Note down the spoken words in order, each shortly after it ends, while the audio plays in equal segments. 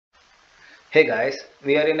Hey guys,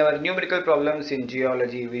 we are in our numerical problems in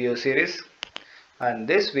geology video series, and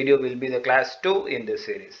this video will be the class 2 in this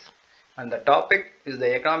series, and the topic is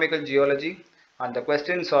the economical geology, and the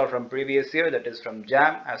questions are from previous year, that is from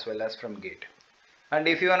JAM as well as from GATE. And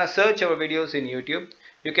if you want to search our videos in YouTube,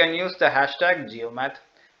 you can use the hashtag geomath,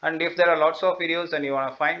 and if there are lots of videos and you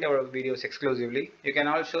want to find our videos exclusively, you can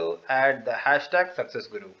also add the hashtag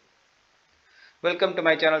successguru. Welcome to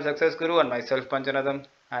my channel Success Guru and myself Panchanadam,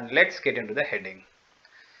 and let's get into the heading.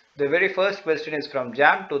 The very first question is from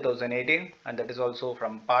JAM 2018, and that is also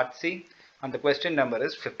from part C, and the question number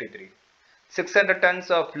is 53. 600 tons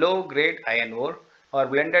of low grade iron ore are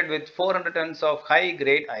blended with 400 tons of high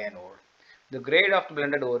grade iron ore. The grade of the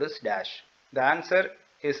blended ore is dash. The answer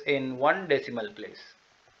is in one decimal place.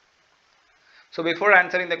 So before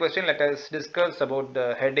answering the question, let us discuss about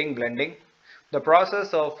the heading blending. The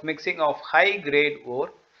process of mixing of high grade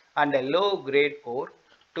ore and a low grade ore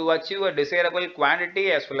to achieve a desirable quantity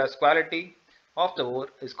as well as quality of the ore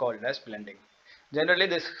is called as blending. Generally,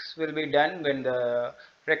 this will be done when the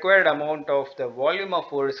required amount of the volume of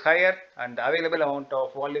ore is higher and the available amount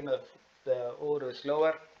of volume of the ore is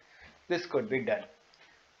lower. This could be done.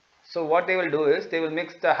 So what they will do is they will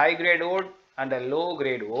mix the high grade ore and a low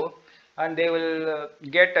grade ore, and they will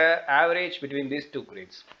get an average between these two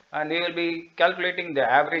grades, and we will be calculating the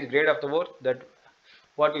average grade of the ore, that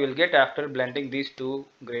what we will get after blending these two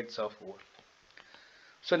grades of ore.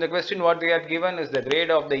 So in the question what they have given is the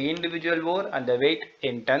grade of the individual ore and the weight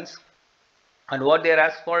in tons, and what they are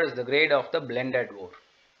asked for is the grade of the blended ore.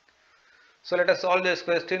 So let us solve this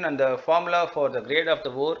question, and the formula for the grade of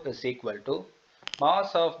the ore is equal to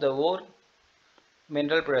mass of the ore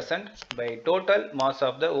mineral present by total mass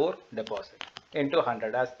of the ore deposit into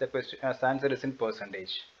 100, as the question as the answer is in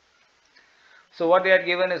percentage. So what they are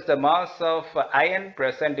given is the mass of iron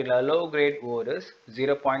present in a low grade ore is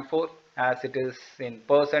 0.4, as it is in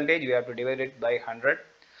percentage we have to divide it by 100,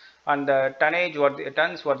 and the tonnage what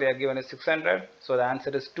they are given is 600, so the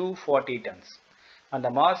answer is 240 tons, and the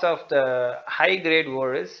mass of the high grade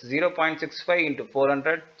ore is 0.65 into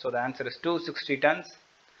 400, so the answer is 260 tons.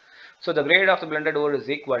 So the grade of the blended ore is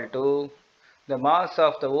equal to the mass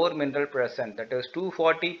of the ore mineral present, that is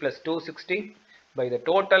 240 plus 260, by the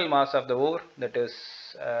total mass of the ore that is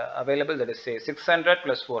available, that is say 600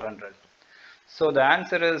 plus 400. So the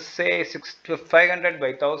answer is say 500 by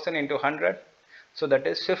 1000 into 100, so that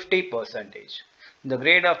is 50%. The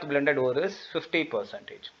grade of the blended ore is 50%.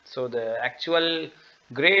 So the actual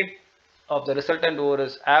grade of the resultant ore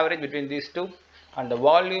is average between these two, and the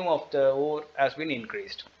volume of the ore has been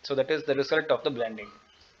increased. So that is the result of the blending.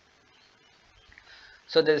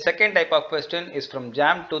 So the second type of question is from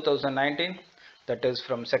JAM 2019, that is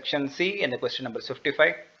from section C, and the question number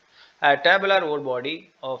 55. A tabular ore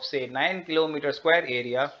body of say 9 km square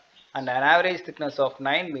area and an average thickness of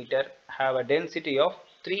 9 meter have a density of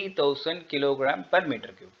 3000 kg per meter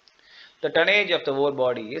cube. The tonnage of the ore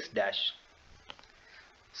body is dash.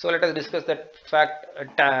 So let us discuss the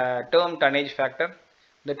term tonnage factor.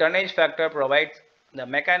 The tonnage factor provides the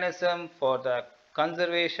mechanism for the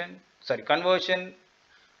conversion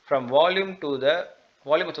from volume of the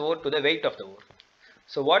ore to the weight of the ore.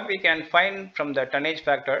 So what we can find from the tonnage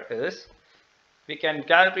factor is we can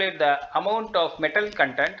calculate the amount of metal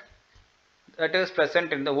content that is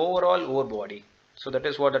present in the overall ore body. So that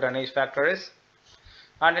is what the tonnage factor is.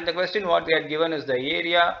 And in the question what they had given is the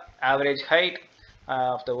area, average height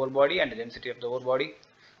of the ore body, and the density of the ore body,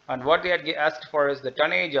 and what they had asked for is the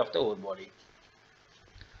tonnage of the ore body.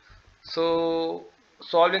 So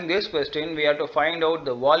solving this question, we have to find out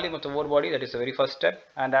the volume of the ore body, that is the very first step,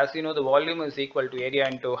 and as you know, the volume is equal to area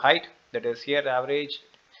into height, that is here average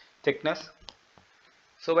thickness.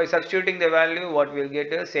 So by substituting the value, what we will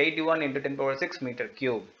get is 81 into 10 power 6 meter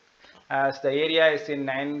cube. As the area is in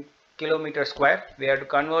 9 km square, we have to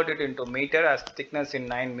convert it into meter, as thickness in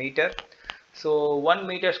 9 meter. So 1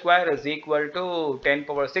 meter square is equal to 10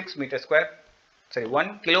 power 6 meter square. Sorry,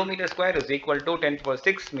 1 kilometer square is equal to 10 power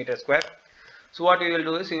 6 meter square. So what we will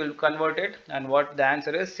do is we will convert it, and what the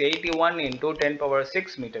answer is 81 into 10 power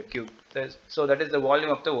 6 meter cube. So that is the volume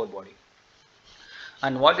of the ore body.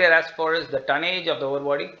 And what they are asked for is the tonnage of the ore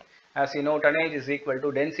body. As you know, tonnage is equal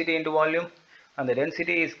to density into volume, and the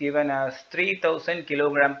density is given as 3000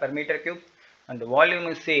 kg per meter cube, and the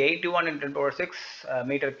volume is say 81 into 10 power 6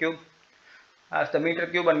 meter cube. As the meter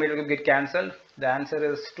cube and meter cube get cancelled, the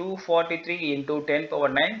answer is 243 into 10 power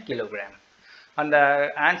 9 kilogram, and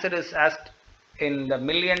the answer is asked in the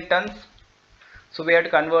million tons, so we have to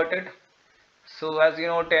convert it. So as you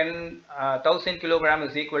know, 10,000 kilogram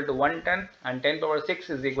is equal to 1 ton, and 10 power 6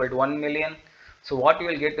 is equal to 1 million. So what you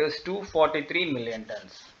will get is 243 million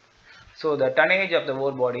tons. So the tonnage of the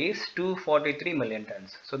ore body is 243 million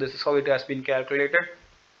tons. So this is how it has been calculated.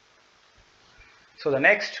 So the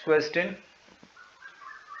next question,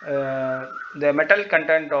 the metal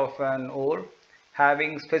content of an ore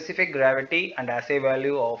having specific gravity and assay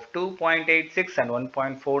value of 2.86 and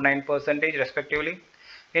 1.49 percentage respectively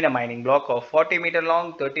in a mining block of 40 meter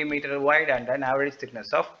long, 30 meter wide and an average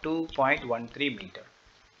thickness of 2.13 meter.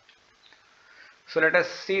 So let us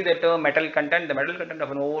see the term metal content. The metal content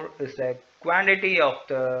of an ore is the quantity of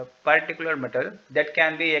the particular metal that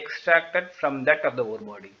can be extracted from that of the ore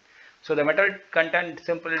body. So the metal content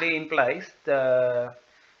simply implies the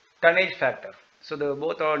tonnage factor. So the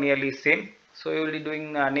both are nearly same. So you will be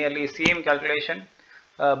doing nearly same calculation,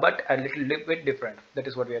 but a little bit different. That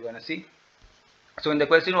is what we are going to see. So in the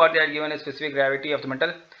question, what they are given is specific gravity of the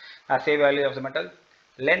metal, assay value of the metal,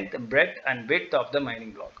 length, breadth and width of the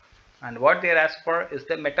mining block. And what they are asked for is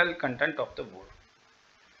the metal content of the ore.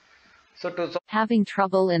 So to having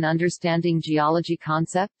trouble in understanding geology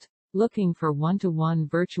concept? Looking for one-to-one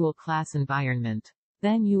virtual class environment?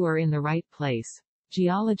 Then you are in the right place.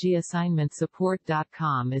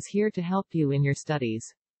 GeologyAssignmentSupport.com is here to help you in your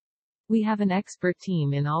studies. We have an expert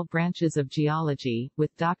team in all branches of geology,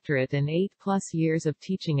 with doctorate and 8+ years of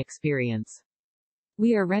teaching experience.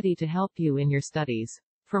 We are ready to help you in your studies.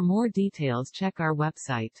 For more details, check our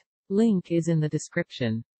website. Link is in the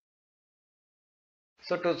description.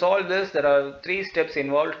 So to solve this, there are 3 steps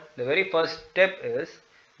involved. The very first step is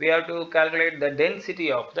we have to calculate the density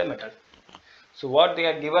of the metal. So what they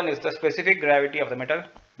are given is the specific gravity of the metal,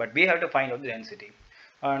 but we have to find out the density.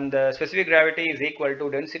 And the specific gravity is equal to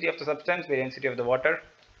density of the substance by density of the water.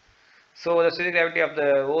 So the specific gravity of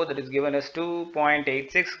the ore that is given is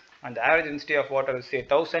 2.86 and the average density of water is say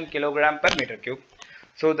 1000 kilogram per meter cube.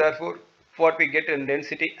 So therefore what we get in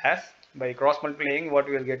density as by cross multiplying, what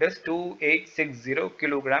we will get is 2860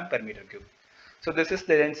 kilogram per meter cube. So this is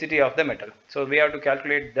the density of the metal. So we have to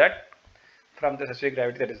calculate that from the specific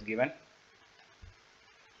gravity that is given.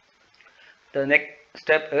 The next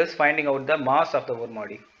step is finding out the mass of the ore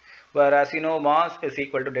body, whereas you know mass is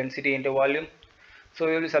equal to density into volume. So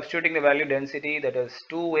we will be substituting the value density, that is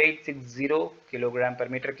 2860 kilogram per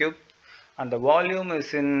meter cube, and the volume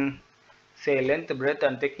is in say length, breadth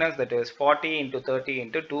and thickness, that is 40 into 30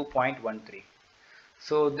 into 2.13.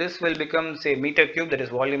 So this will become say meter cube, that is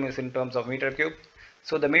volume is in terms of meter cube.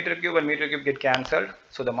 So the meter cube and meter cube get cancelled.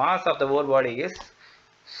 So the mass of the ore body is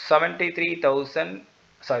 73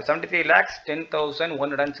 lakhs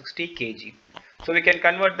 10,160 kg. So we can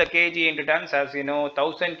convert the kg into tons, as you know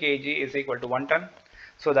 1000 kg is equal to 1 ton.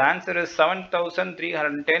 So the answer is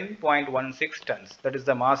 7310.16 tons. That is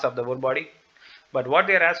the mass of the ore body. But what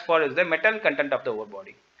they are asked for is the metal content of the ore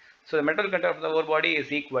body. So the metal content of the ore body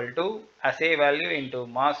is equal to assay value into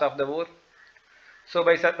mass of the ore. So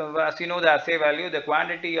by as you know the assay value, the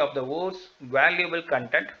quantity of the ore's valuable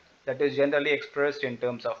content, that is generally expressed in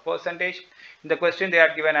terms of percentage. In the question they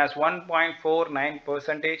are given as 1.49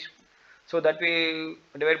 percentage. So that we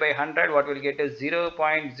divide by 100, what we will get is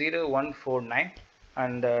 0.0149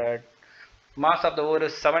 and the mass of the ore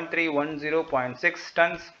is 7310.6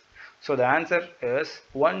 tons. So the answer is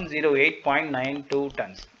 108.92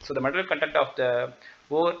 tons. So the metal content of the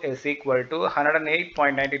ore is equal to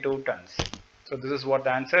 108.92 tons. So this is what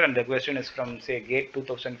the answer, and the question is from say GATE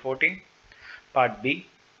 2014 part B.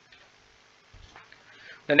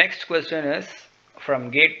 The next question is from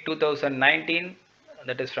GATE 2019,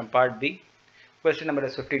 that is from part B. Question number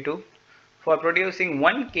is 52. For producing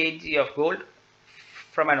 1 kg of gold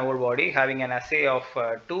from an ore body having an assay of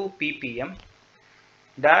 2 ppm,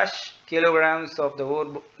 dash kilograms of the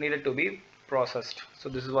ore needed to be processed. So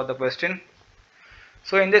this is what the question.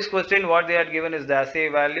 So in this question what they are given is the assay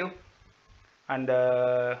value, and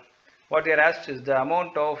what they are asked is the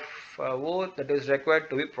amount of ore that is required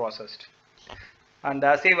to be processed. And the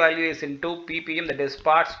assay value is in 2 ppm, that is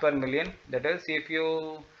parts per million. That is, if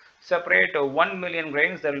you separate 1 million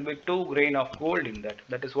grains, there will be 2 grain of gold in that.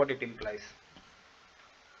 That is what it implies.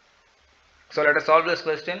 So let us solve this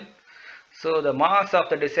question. So the mass of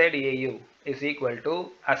the desired AU is equal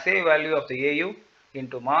to assay value of the AU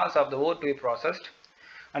into mass of the ore to be processed,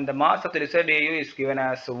 and the mass of the desired AU is given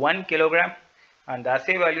as 1 kilogram and the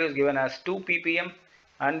assay value is given as 2 ppm,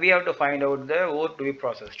 and we have to find out the ore to be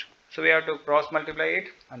processed. So we have to cross multiply it,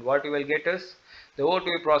 and what we will get is the ore to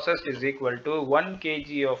be processed is equal to 1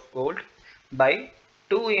 kg of gold by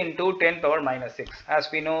 2 into 10 power minus 6. As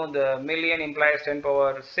we know, the million implies 10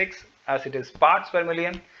 power 6 as it is parts per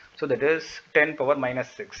million. So that is 10 power minus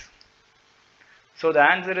 6. So the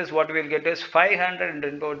answer is what we will get is 500 into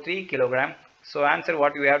 10 power 3 kilogram. So answer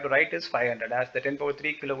what we have to write is 500, as the 10 power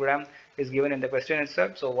 3 kilogram is given in the question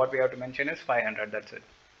itself. So what we have to mention is 500. That's it.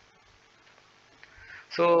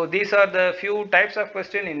 So these are the few types of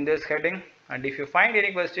question in this heading, and if you find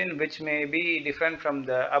any question which may be different from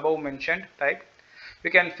the above mentioned type,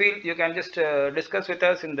 you can just discuss with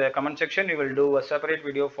us in the comment section. We will do a separate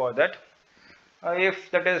video for that.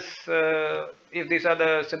 If these are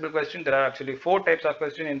the simple questions, there are actually 4 types of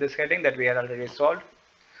question in this heading that we have already solved.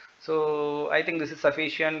 So I think this is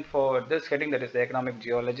sufficient for this heading, that is the economic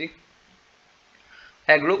geology.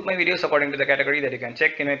 I group my videos according to the category that you can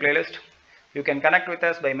check in my playlist. You can connect with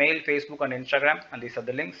us by mail, Facebook and Instagram, and these are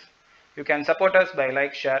the links. You can support us by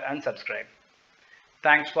like, share and subscribe.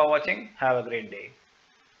 Thanks for watching. Have a great day.